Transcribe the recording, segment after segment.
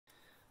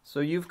So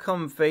you've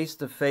come face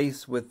to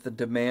face with the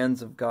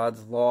demands of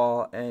God's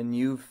law, and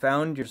you've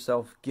found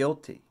yourself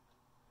guilty.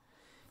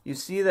 You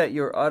see that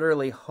you're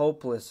utterly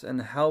hopeless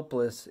and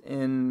helpless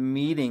in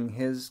meeting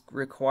His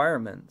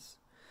requirements.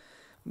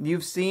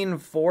 You've seen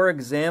 4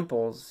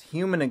 examples,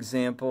 human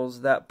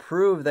examples, that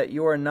prove that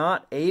you are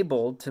not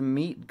able to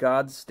meet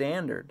God's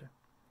standard.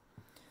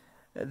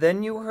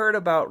 Then you heard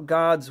about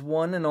God's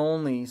one and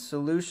only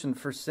solution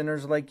for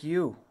sinners like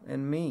you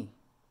and me.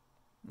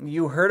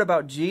 You heard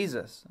about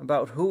Jesus,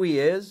 about who He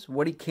is,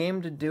 what He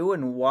came to do,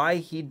 and why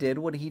He did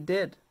what He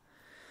did.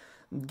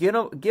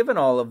 Given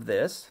all of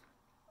this,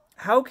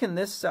 how can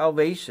this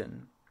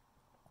salvation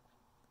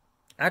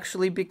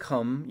actually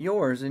become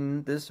yours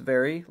in this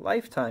very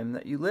lifetime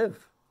that you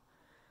live?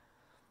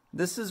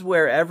 This is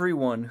where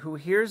everyone who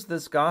hears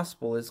this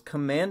gospel is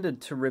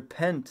commanded to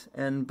repent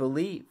and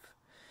believe.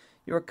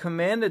 You are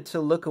commanded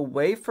to look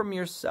away from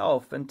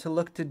yourself and to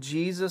look to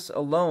Jesus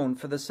alone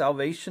for the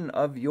salvation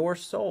of your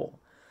soul.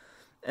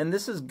 And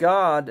this is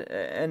God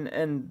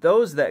and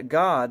those that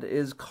God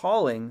is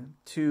calling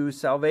to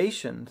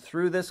salvation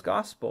through this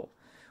gospel,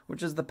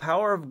 which is the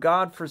power of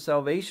God for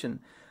salvation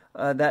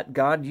that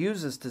God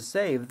uses to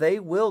save. They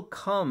will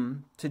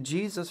come to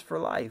Jesus for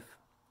life.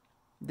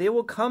 They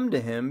will come to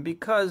Him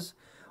because,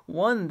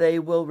 one, they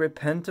will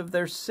repent of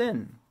their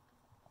sin.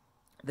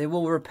 They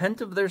will repent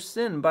of their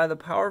sin by the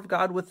power of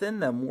God within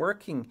them,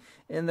 working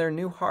in their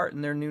new heart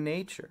and their new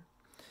nature.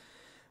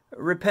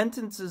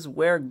 Repentance is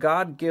where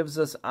God gives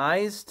us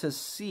eyes to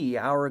see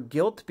our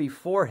guilt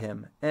before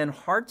Him and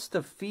hearts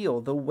to feel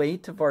the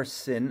weight of our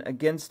sin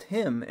against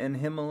Him and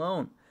Him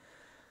alone,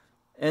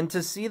 and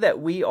to see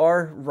that we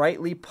are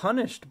rightly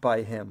punished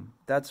by Him.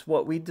 That's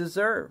what we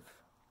deserve.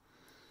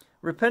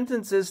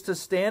 Repentance is to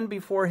stand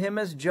before Him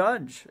as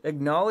judge,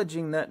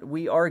 acknowledging that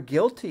we are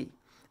guilty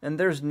and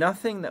there's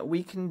nothing that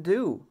we can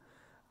do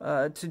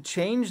to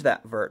change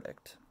that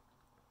verdict.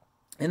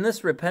 In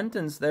this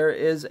repentance, there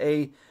is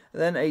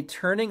then a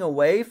turning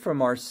away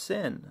from our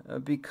sin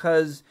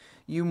because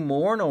you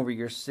mourn over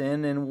your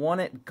sin and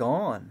want it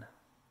gone.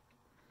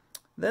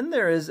 Then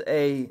there is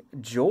a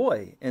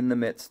joy in the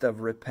midst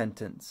of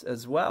repentance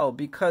as well,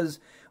 because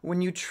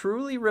when you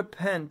truly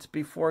repent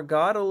before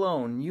God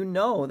alone, you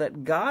know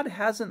that God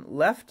hasn't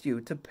left you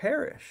to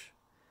perish.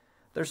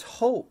 There's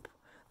hope,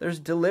 there's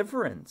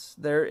deliverance,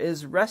 there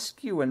is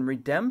rescue and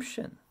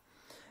redemption.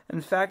 In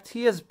fact,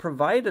 He has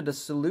provided a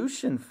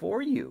solution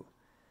for you.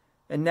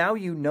 And now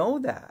you know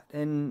that.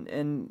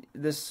 And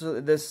this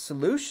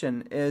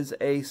solution is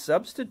a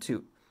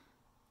substitute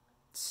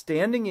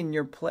standing in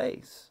your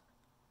place.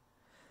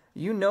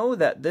 You know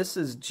that this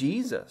is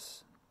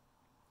Jesus.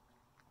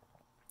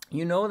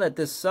 You know that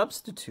this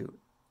substitute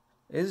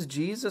is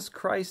Jesus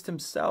Christ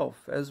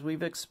Himself, as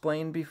we've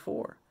explained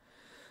before.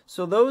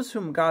 So those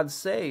whom God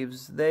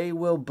saves, they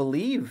will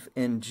believe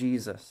in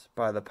Jesus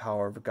by the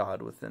power of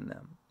God within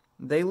them.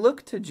 They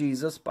look to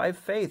Jesus by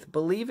faith,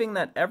 believing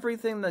that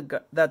everything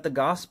that the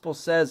gospel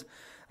says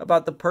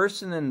about the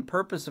person and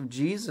purpose of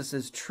Jesus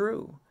is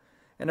true.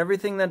 And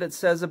everything that it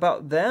says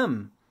about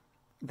them,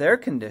 their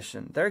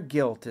condition, their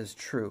guilt is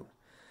true.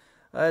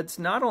 It's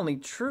not only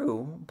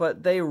true,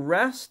 but they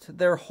rest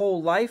their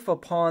whole life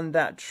upon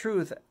that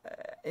truth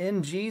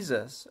in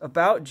Jesus,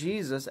 about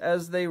Jesus,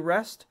 as they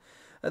rest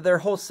their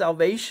whole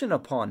salvation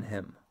upon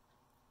Him.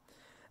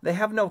 They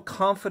have no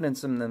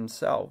confidence in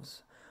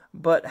themselves,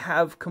 but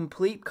have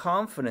complete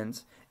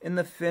confidence in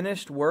the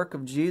finished work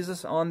of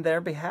Jesus on their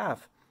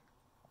behalf.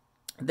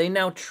 They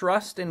now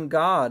trust in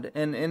God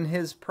and in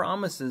His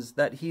promises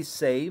that He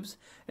saves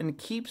and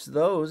keeps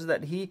those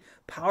that He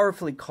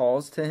powerfully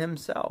calls to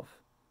Himself.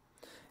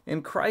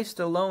 In Christ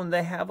alone,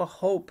 they have a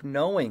hope,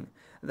 knowing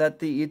that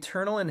the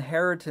eternal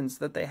inheritance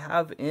that they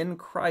have in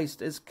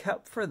Christ is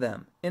kept for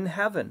them in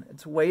heaven.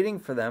 It's waiting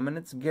for them, and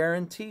it's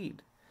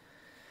guaranteed.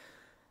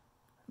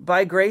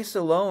 By grace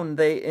alone,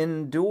 they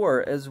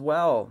endure as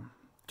well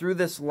through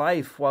this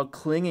life while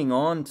clinging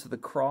on to the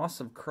cross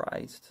of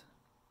Christ.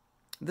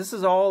 This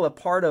is all a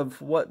part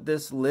of what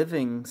this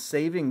living,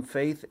 saving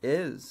faith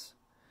is.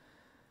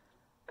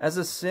 As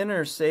a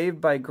sinner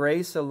saved by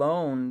grace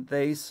alone,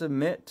 they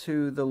submit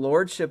to the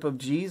lordship of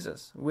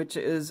Jesus, which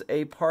is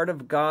a part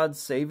of God's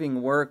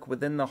saving work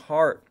within the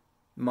heart,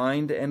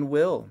 mind, and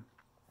will.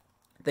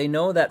 They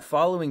know that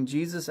following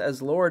Jesus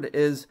as Lord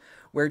is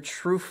where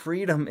true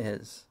freedom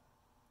is.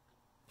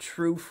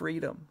 True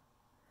freedom.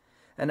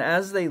 And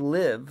as they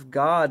live,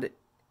 God,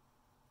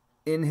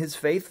 in His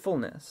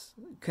faithfulness,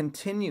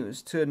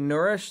 continues to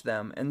nourish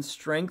them and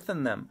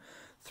strengthen them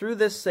through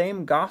this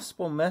same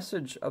gospel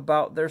message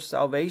about their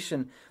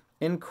salvation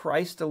in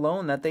Christ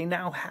alone that they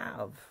now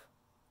have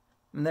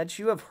and that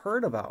you have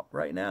heard about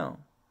right now.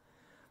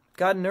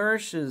 God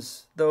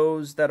nourishes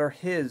those that are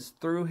His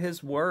through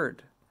His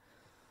word.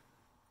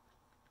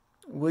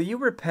 Will you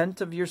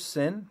repent of your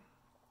sin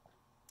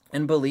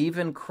and believe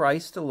in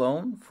Christ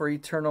alone for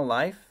eternal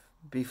life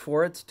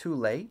before it's too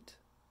late?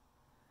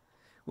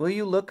 Will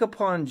you look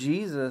upon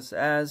Jesus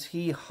as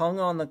He hung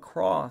on the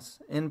cross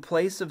in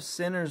place of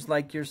sinners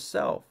like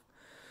yourself,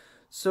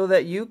 so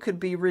that you could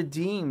be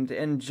redeemed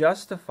and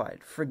justified,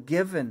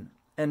 forgiven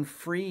and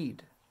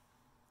freed?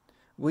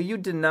 Will you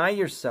deny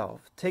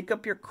yourself, take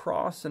up your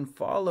cross, and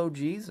follow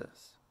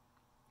Jesus?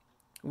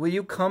 Will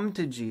you come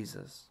to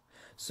Jesus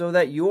so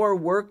that your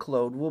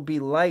workload will be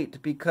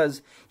light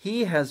because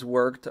he has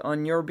worked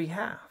on your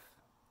behalf?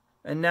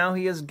 And now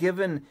he has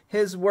given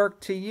his work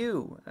to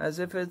you as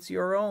if it's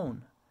your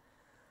own.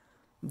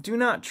 Do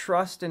not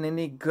trust in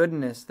any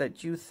goodness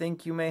that you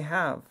think you may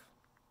have,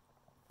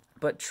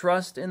 but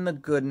trust in the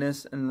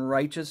goodness and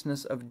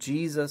righteousness of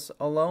Jesus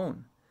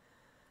alone.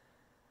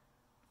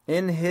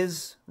 In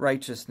his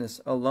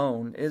righteousness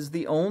alone is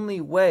the only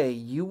way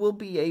you will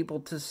be able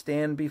to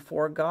stand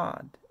before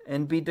God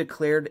and be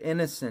declared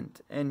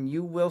innocent, and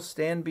you will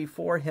stand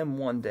before him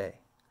one day.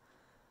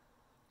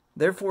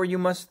 Therefore, you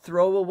must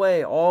throw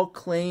away all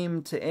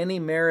claim to any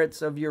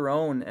merits of your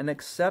own and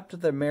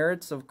accept the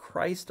merits of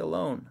Christ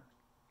alone.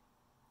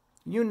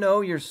 You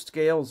know your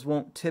scales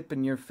won't tip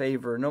in your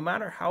favor, no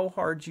matter how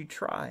hard you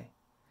try.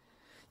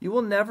 You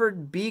will never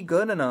be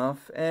good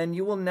enough, and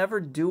you will never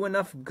do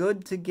enough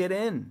good to get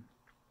in.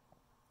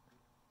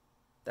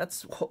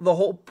 That's the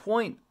whole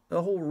point,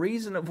 the whole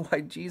reason of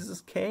why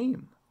Jesus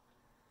came.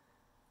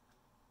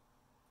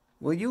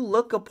 Will you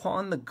look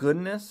upon the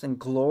goodness and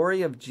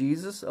glory of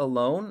Jesus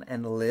alone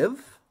and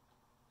live?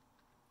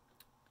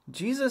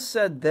 Jesus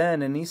said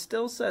then, and he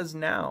still says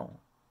now,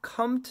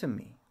 "Come to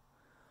me,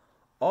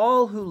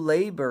 all who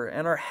labor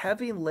and are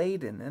heavy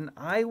laden, and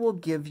I will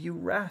give you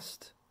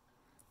rest.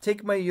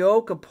 Take my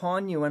yoke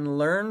upon you and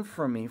learn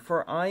from me,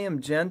 for I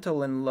am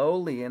gentle and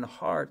lowly in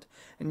heart,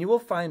 and you will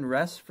find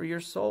rest for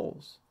your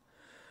souls.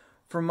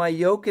 For my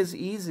yoke is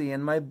easy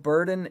and my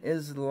burden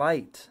is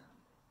light."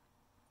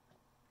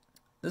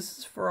 This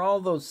is for all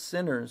those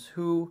sinners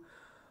who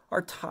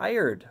are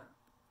tired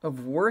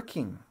of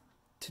working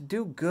to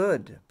do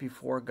good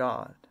before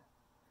God,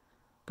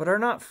 but are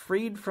not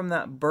freed from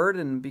that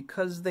burden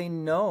because they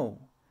know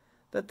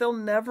that they'll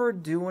never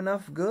do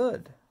enough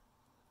good.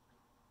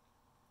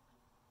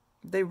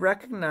 They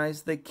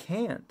recognize they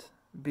can't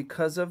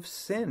because of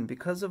sin,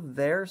 because of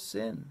their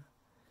sin.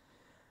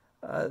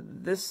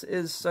 This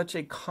is such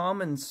a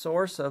common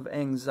source of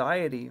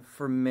anxiety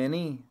for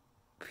many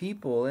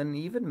people and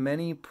even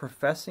many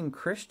professing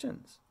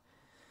Christians,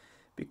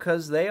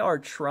 because they are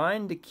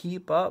trying to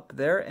keep up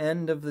their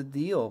end of the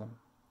deal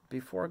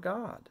before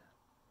God.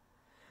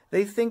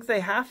 They think they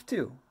have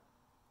to,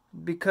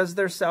 because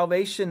their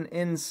salvation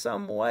in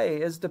some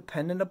way is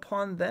dependent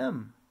upon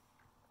them.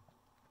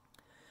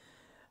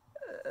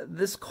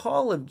 This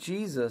call of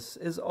Jesus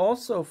is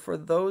also for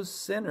those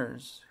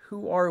sinners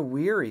who are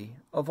weary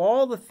of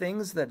all the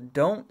things that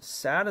don't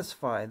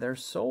satisfy their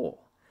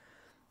soul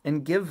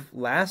and give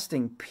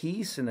lasting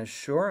peace and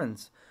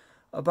assurance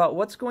about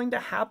what's going to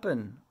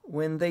happen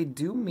when they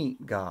do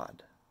meet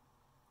God.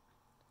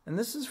 And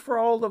this is for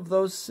all of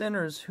those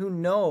sinners who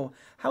know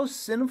how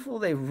sinful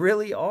they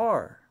really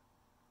are,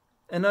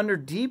 and under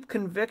deep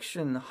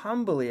conviction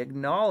humbly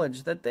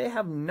acknowledge that they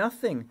have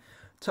nothing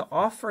to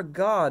offer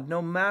God,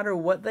 no matter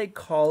what they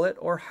call it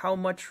or how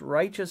much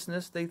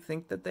righteousness they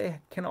think that they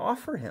can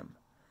offer him.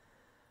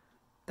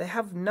 They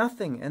have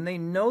nothing, and they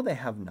know they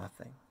have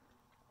nothing.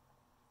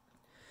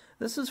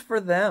 This is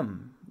for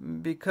them,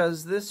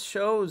 because this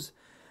shows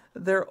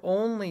their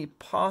only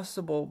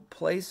possible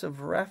place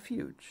of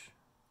refuge.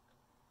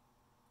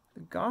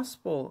 The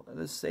gospel,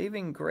 the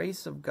saving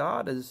grace of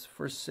God, is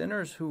for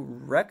sinners who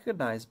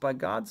recognize by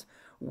God's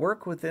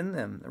work within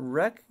them,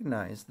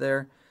 recognize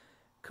their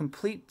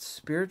complete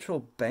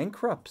spiritual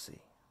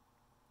bankruptcy.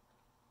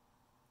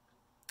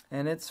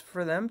 And it's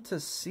for them to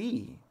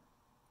see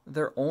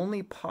their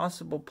only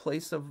possible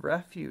place of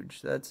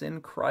refuge that's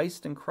in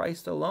Christ and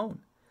Christ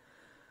alone.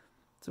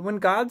 So when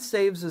God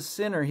saves a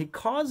sinner, he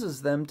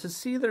causes them to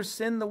see their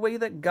sin the way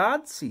that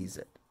God sees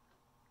it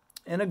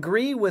and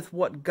agree with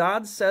what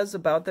God says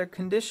about their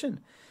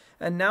condition.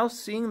 And now,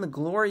 seeing the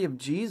glory of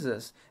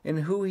Jesus in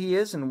who he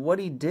is and what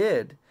he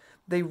did,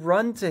 they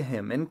run to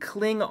him and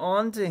cling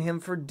on to him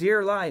for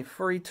dear life,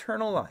 for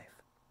eternal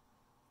life.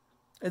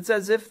 It's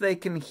as if they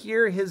can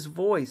hear his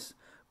voice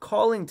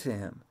calling to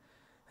him,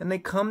 and they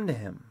come to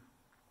him.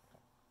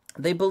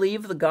 They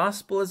believe the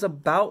gospel is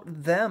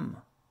about them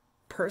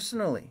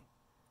personally,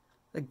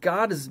 that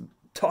God is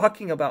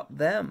talking about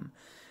them.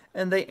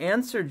 And they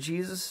answer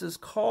Jesus'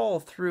 call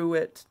through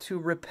it to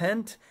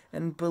repent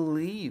and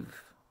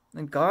believe.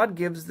 And God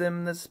gives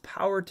them this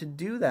power to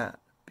do that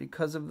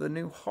because of the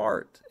new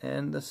heart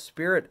and the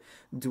Spirit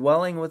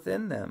dwelling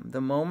within them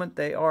the moment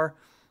they are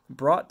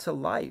brought to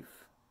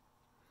life.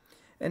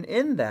 And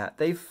in that,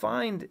 they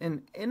find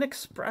an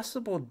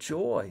inexpressible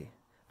joy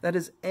that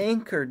is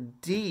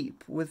anchored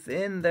deep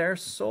within their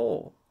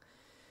soul.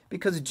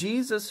 Because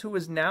Jesus, who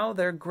is now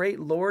their great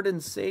Lord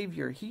and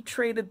Savior, he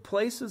traded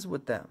places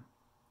with them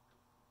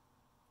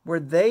where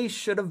they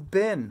should have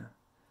been.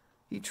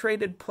 He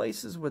traded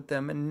places with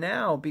them, and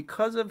now,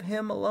 because of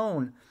him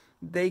alone,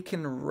 they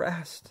can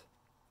rest.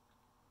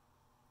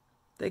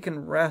 They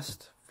can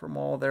rest from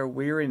all their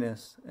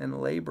weariness and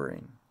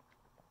laboring,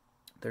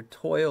 their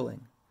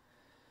toiling.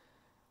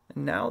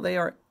 And now they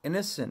are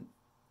innocent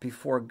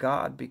before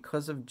God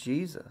because of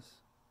Jesus.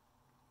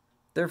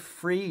 They're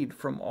freed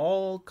from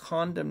all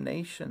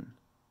condemnation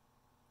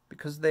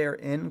because they are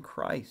in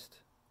Christ.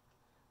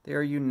 They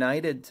are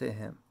united to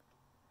Him.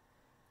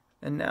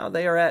 And now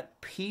they are at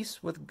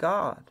peace with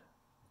God,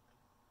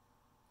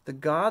 the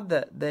God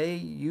that they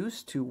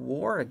used to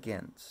war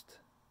against.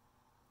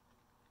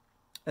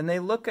 And they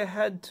look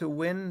ahead to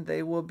when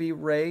they will be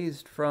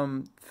raised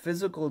from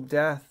physical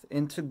death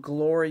into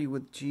glory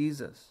with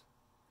Jesus.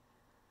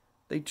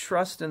 They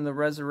trust in the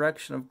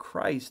resurrection of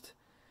Christ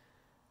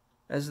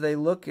as they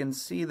look and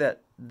see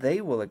that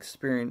they will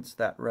experience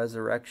that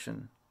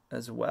resurrection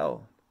as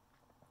well.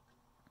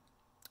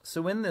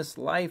 So in this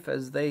life,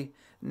 as they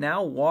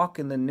now walk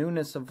in the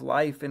newness of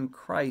life in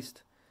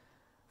Christ,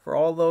 for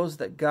all those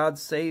that God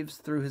saves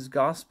through His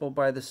gospel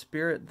by the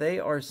Spirit, they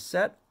are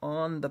set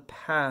on the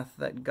path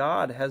that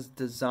God has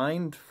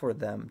designed for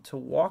them to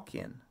walk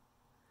in.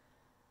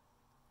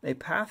 A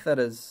path that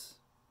has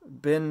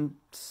been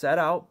set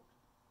out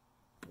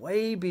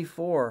way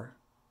before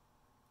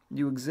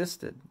you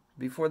existed,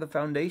 before the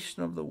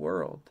foundation of the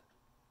world.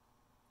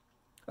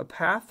 A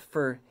path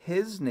for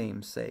His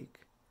name's sake,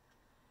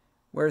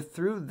 where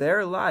through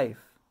their life,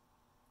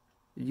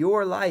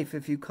 your life,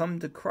 if you come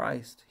to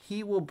Christ,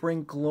 He will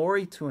bring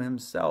glory to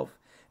Himself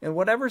in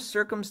whatever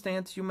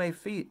circumstance you may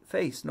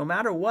face, no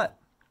matter what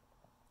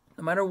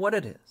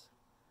it is.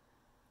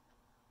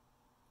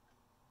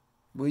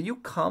 Will you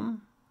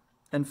come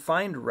and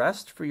find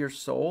rest for your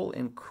soul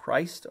in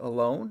Christ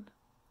alone?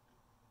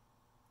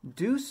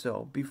 Do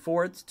so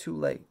before it's too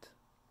late.